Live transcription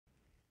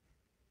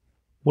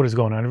What is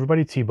going on,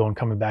 everybody? T-Bone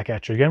coming back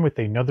at you again with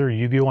another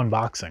Yu-Gi-Oh!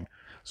 Unboxing.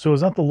 So I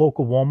was at the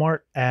local Walmart,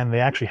 and they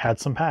actually had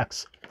some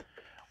packs.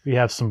 We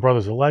have some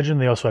Brothers of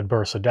Legend. They also had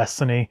Bursts of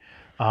Destiny.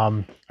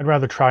 I'd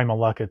rather try my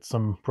luck at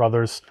some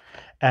Brothers.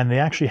 And they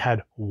actually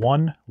had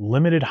one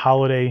limited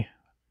holiday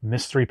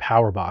mystery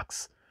power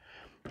box.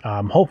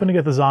 I'm hoping to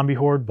get the Zombie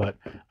Hoard, but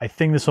I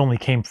think this only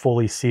came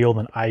fully sealed,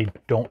 and I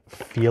don't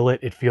feel it.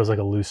 It feels like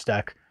a loose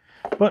deck.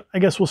 But I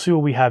guess we'll see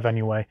what we have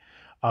anyway.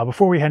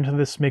 Before we head into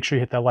this, make sure you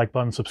hit that like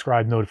button,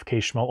 subscribe,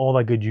 notification bell, all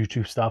that good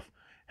YouTube stuff.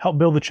 Help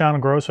build the channel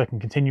grow so I can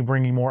continue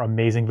bringing more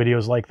amazing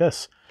videos like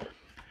this.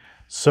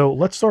 So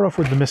let's start off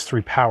with the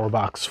mystery power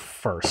box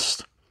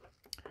first.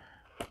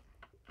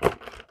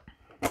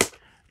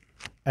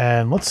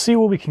 And let's see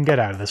what we can get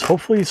out of this.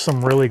 Hopefully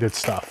some really good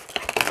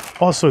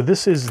stuff. Also,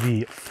 this is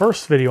the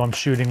first video I'm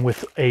shooting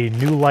with a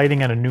new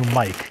lighting and a new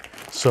mic.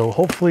 So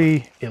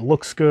hopefully it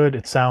looks good,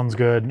 it sounds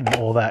good, and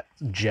all that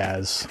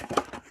jazz.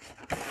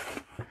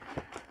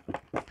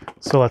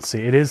 So let's see,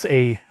 it is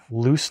a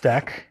loose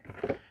deck.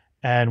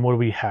 And what do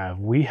we have?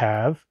 We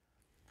have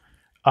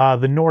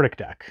the Nordic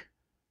deck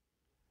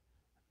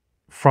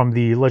from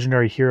the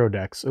Legendary Hero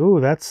decks. Ooh,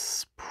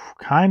 that's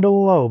kind of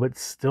low, but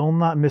still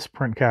not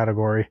misprint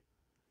category.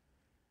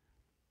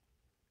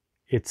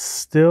 It's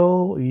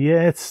still,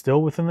 yeah, it's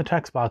still within the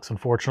text box,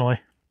 unfortunately.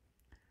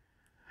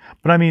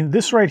 But I mean,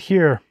 this right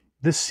here,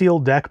 this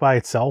sealed deck by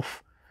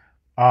itself,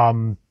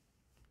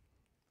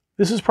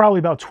 this is probably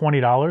about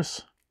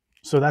 $20.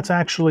 So that's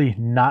actually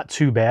not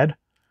too bad.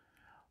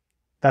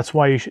 That's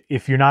why,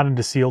 if you're not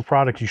into sealed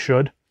product, you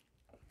should.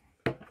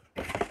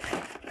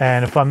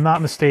 And if I'm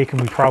not mistaken,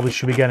 we probably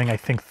should be getting, I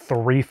think,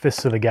 3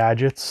 Fists of the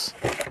Gadgets,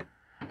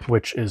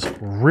 which is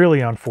really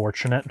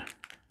unfortunate.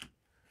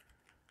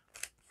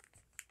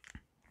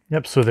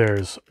 Yep, so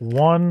there's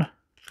 1,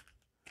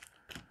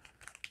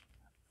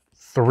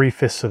 3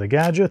 Fists of the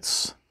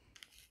Gadgets.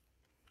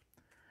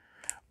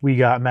 We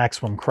got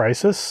Maximum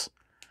Crisis.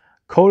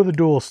 Code of the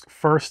Duelist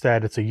First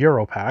Ed, it's a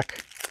Euro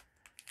pack.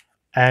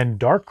 And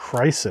Dark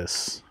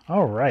Crisis.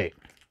 All right.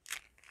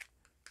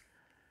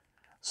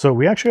 So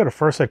we actually got a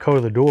first ed Code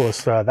of the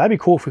Duelist. That'd be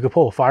cool if we could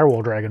pull a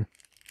Firewall Dragon.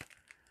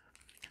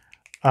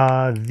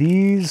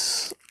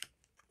 These,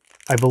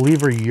 I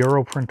believe, are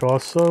Euro print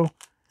also.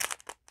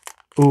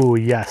 Ooh,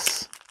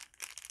 yes.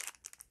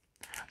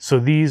 So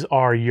these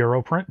are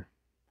Euro print.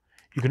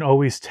 You can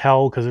always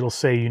tell because it'll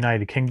say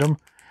United Kingdom.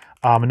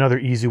 Another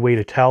easy way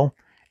to tell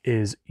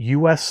is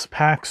US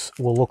packs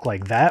will look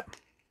like that.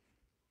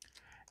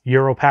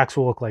 Euro packs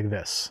will look like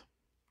this.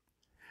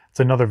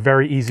 It's another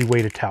very easy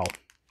way to tell.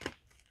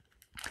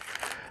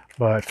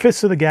 But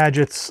Fists of the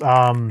Gadgets,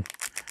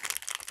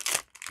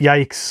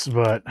 yikes,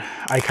 but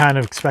I kind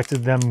of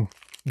expected them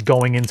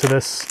going into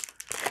this.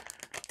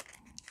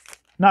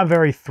 Not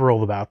very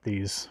thrilled about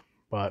these,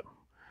 but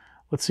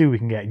let's see what we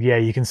can get. Yeah,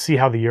 you can see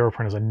how the Euro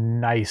print is a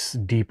nice,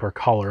 deeper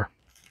color.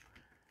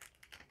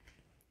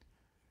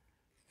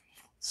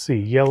 Let's see,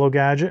 Yellow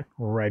Gadget,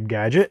 Red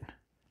Gadget.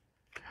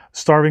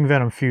 Starving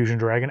Venom Fusion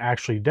Dragon,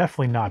 actually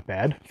definitely not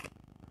bad.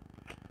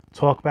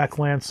 Talkback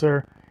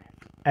Lancer,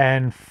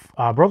 and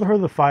Brotherhood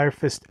of the Fire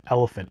Fist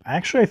Elephant.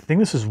 Actually, I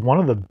think this is one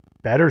of the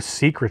better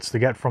secrets to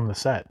get from the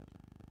set.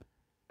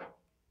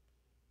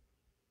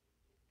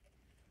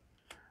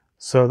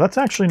 So that's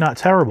actually not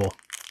terrible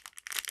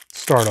to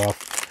start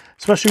off,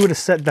 especially with a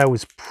set that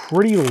was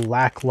pretty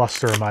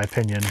lackluster in my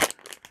opinion.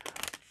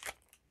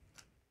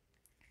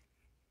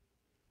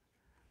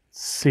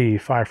 See,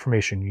 Fire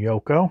Formation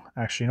Yoko.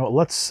 Actually, you know what?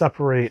 Let's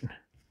separate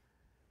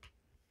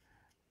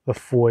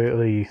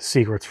the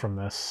secrets from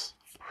this.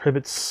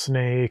 Privet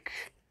Snake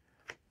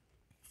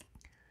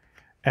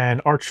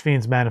and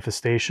Archfiend's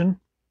Manifestation.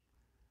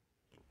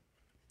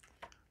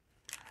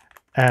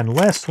 And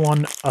last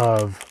one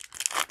of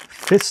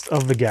Fist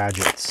of the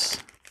Gadgets.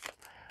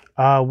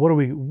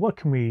 What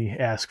can we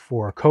ask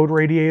for? Code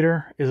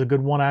Radiator is a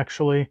good one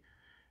actually.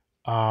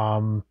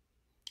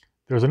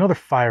 There's another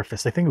Fire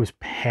Fist. I think it was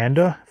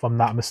Panda, if I'm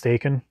not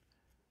mistaken.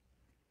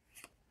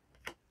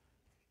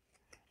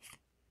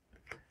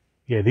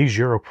 Yeah, these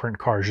Europrint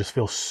cards just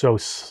feel so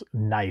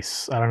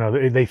nice. I don't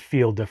know, they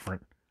feel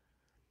different.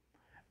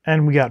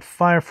 And we got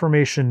Fire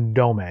Formation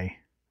Dome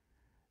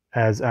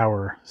as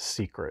our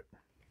secret.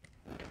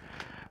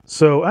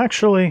 So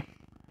actually,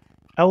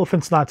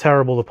 Elephant's not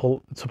terrible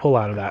to pull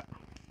out of that.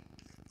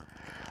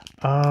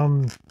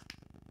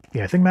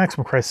 Yeah, I think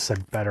Maximum Crisis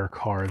had better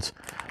cards.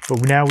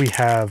 But now we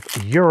have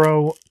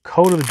Euro,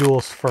 Code of the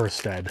Duelist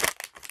First Ed.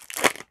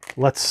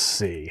 Let's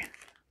see.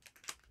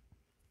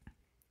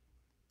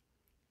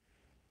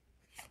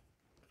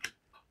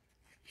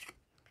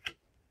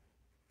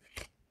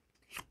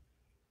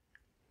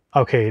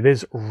 Okay, it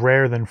is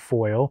rare than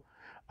foil.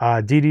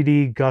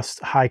 DDD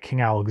Gust High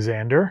King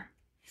Alexander.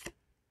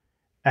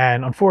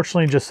 And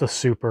unfortunately, just a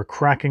super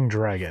Cracking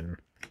Dragon.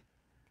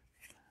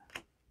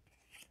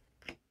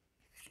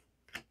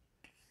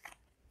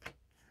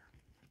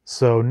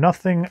 So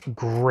nothing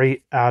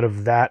great out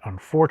of that,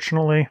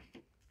 unfortunately.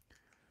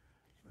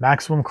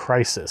 Maximum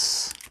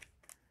Crisis.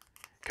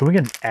 Can we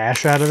get an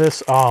Ash out of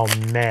this? Oh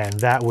man,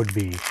 that would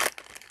be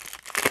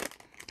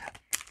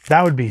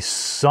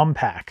some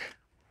pack.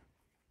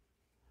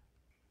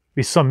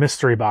 Be some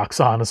mystery box,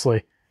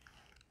 honestly.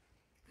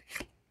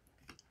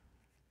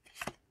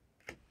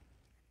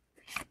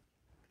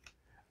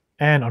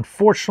 And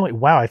unfortunately,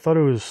 wow, I thought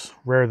it was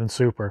rarer than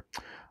super.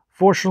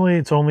 Fortunately,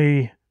 it's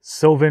only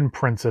Sylvan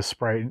Princess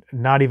Sprite.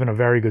 Not even a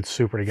very good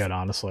super to get,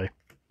 honestly.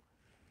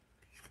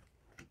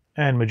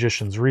 And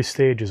Magician's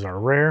Restage is our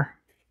rare.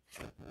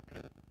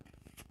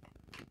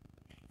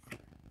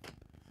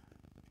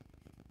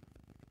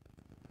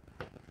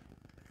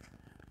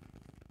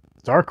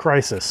 Dark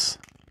Crisis.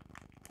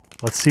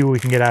 Let's see what we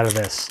can get out of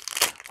this.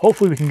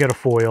 Hopefully we can get a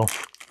foil.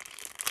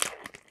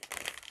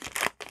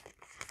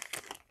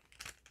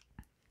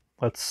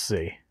 Let's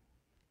see.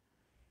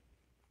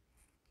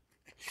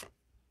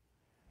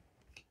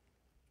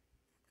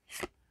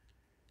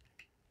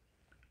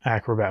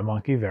 Acrobat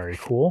Monkey, very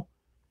cool.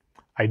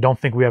 I don't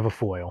think we have a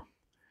foil.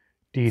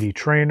 Deity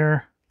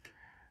Trainer.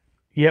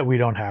 Yeah, we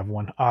don't have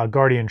one.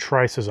 Guardian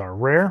Trice is our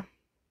rare.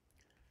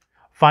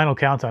 Final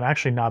Countdown,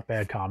 actually not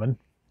bad common.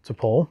 It's a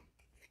pull.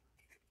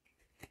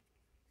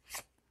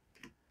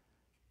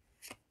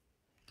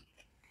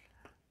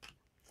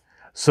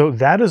 So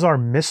that is our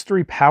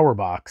mystery power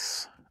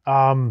box.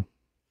 It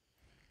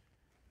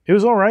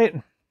was all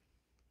right.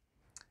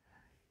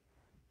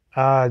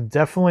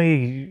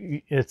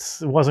 Definitely, it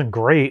wasn't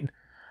great,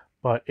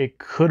 but it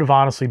could have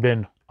honestly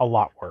been a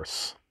lot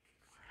worse.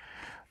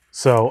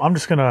 So I'm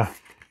just gonna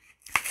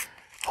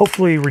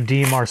hopefully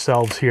redeem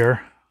ourselves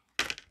here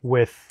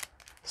with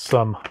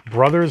some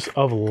Brothers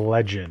of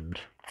Legend.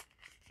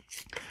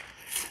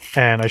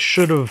 And I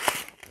should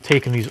have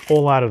taken these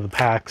all out of the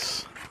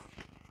packs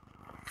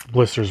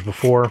blisters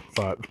before,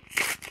 but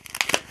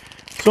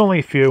it's only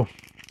a few.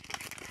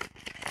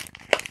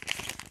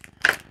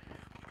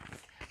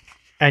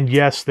 And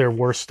yes, there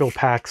were still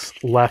packs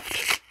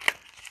left.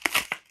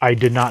 I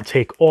did not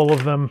take all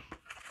of them.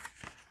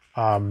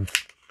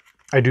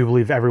 I do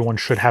believe everyone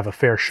should have a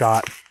fair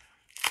shot.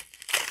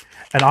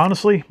 And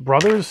honestly,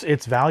 Brothers,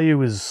 its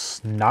value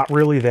is not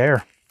really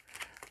there.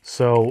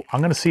 So I'm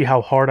going to see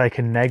how hard I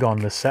can neg on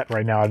this set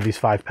right now out of these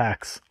 5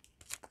 packs.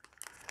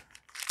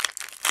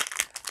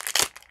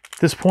 At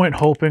this point,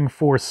 hoping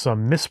for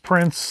some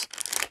misprints.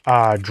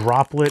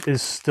 Droplet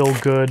is still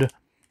good.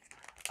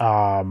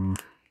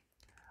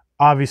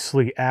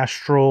 Obviously,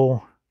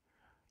 Astral,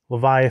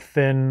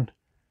 Leviathan,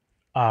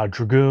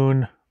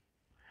 Dragoon.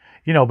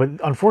 You know, but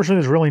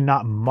unfortunately, there's really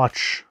not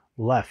much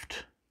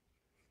left.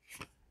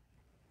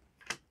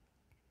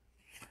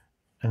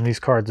 And these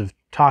cards have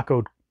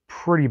tacoed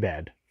pretty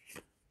bad.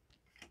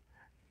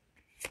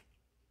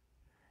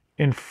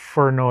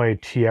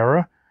 Infernoid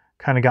Tierra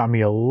kind of got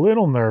me a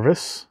little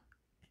nervous.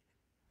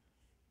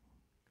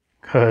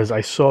 Because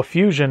I saw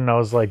Fusion and I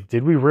was like,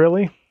 did we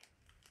really?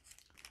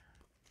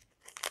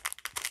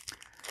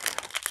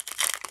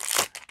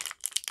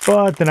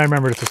 But then I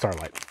remembered it's a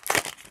Starlight.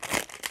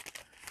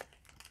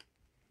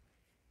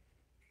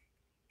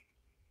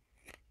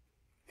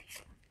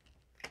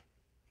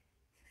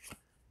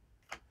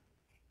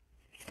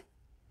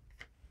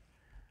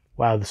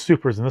 Wow, the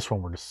supers in this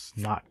one were just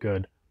not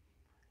good.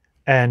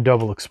 And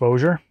double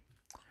exposure.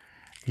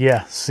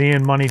 Yeah,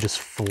 seeing money just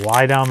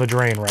fly down the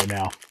drain right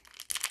now.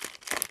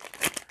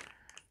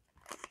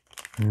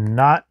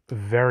 Not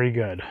very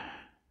good.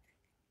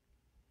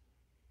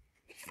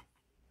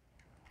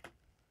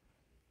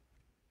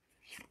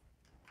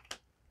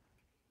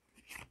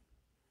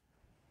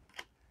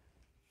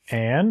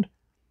 And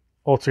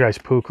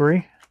Altergeist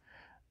Pookery.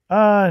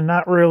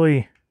 Not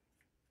really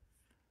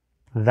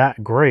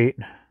that great.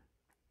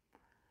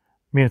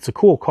 I mean, it's a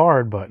cool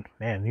card, but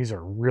man, these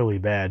are really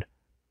bad.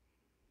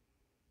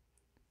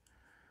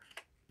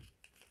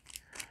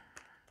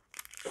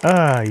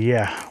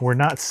 Yeah, we're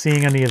not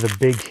seeing any of the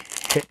big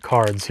hit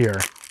cards here.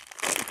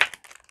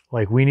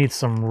 Like, we need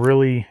some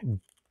really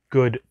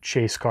good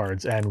chase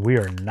cards, and we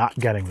are not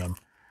getting them.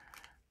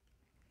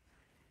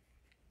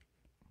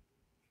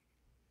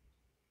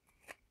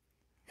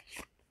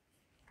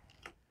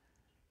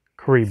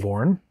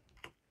 Reborn.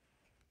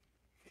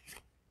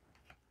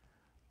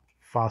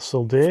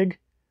 Fossil Dig.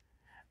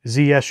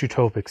 ZS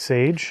Utopic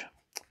Sage.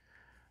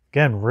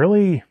 Again,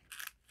 really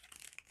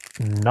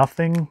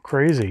nothing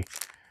crazy.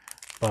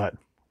 But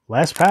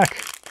last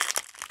pack.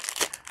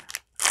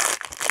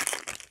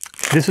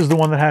 This is the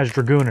one that has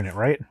Dragoon in it,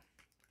 right?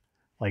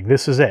 Like,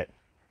 this is it.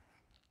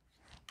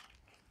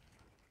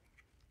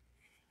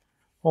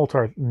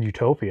 Altar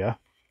Utopia.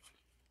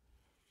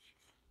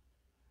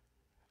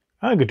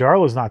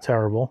 Godarla's not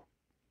terrible.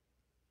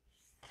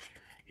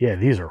 Yeah,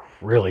 these are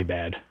really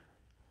bad.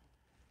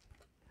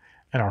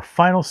 And our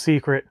final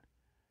secret,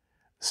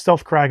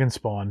 Stealth Kraken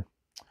Spawn.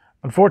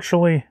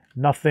 Unfortunately,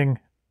 nothing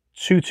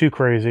too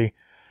crazy.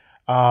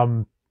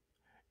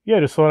 Yeah,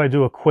 just thought I'd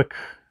do a quick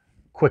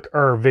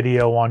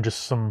video on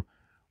just some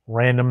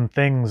random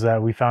things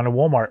that we found at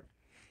Walmart.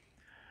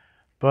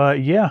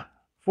 But yeah,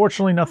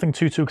 fortunately nothing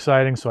too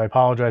exciting, so I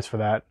apologize for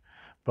that.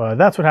 But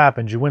that's what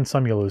happens. You win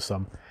some, you lose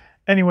some.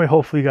 Anyway,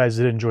 hopefully you guys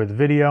did enjoy the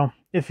video.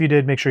 If you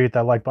did, make sure you hit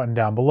that like button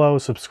down below,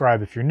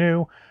 subscribe if you're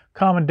new,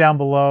 comment down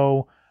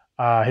below,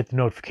 hit the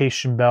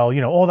notification bell,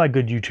 all that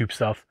good YouTube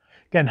stuff.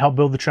 Again, help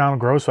build the channel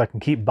grow so I can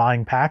keep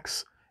buying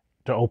packs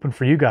to open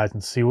for you guys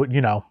and see what,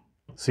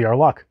 see our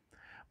luck.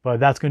 But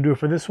that's going to do it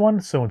for this one.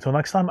 So until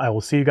next time, I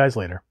will see you guys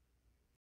later.